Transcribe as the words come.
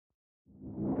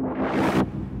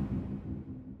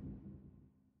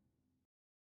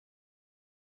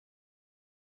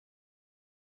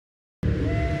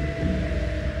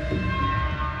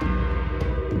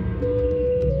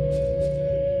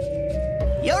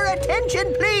Your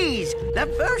attention, please! The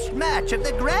first match of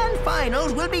the grand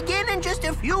finals will begin in just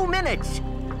a few minutes.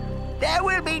 There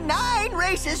will be 9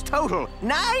 races total.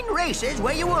 9 races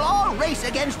where you will all race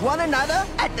against one another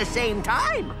at the same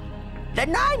time. The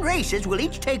 9 races will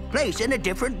each take place in a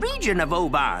different region of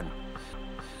OBAN.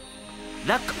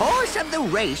 The course of the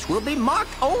race will be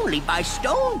marked only by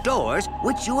stone doors,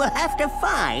 which you will have to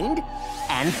find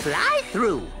and fly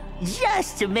through.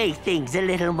 Just to make things a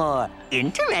little more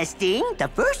interesting, the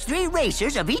first 3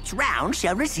 racers of each round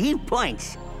shall receive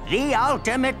points. The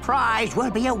ultimate prize will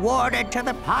be awarded to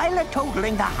the pilot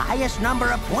totaling the highest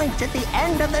number of points at the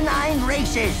end of the 9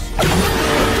 races.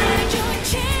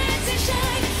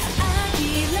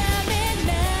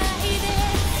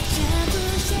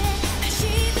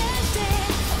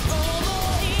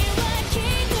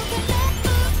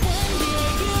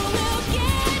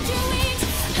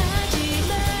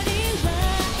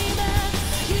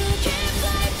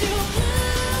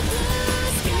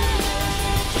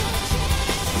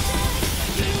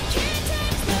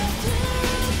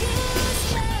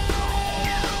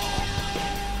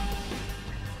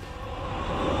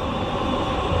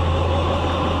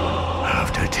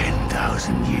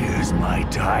 Years, my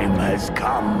time has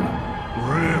come.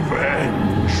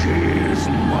 Revenge is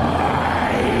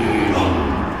mine.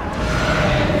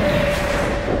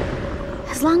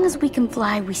 As long as we can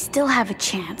fly, we still have a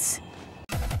chance.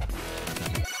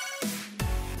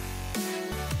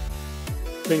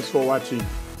 Thanks for watching.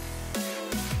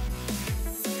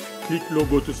 Click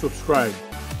logo to subscribe.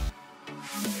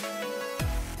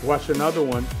 Watch another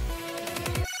one.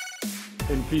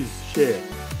 And please share.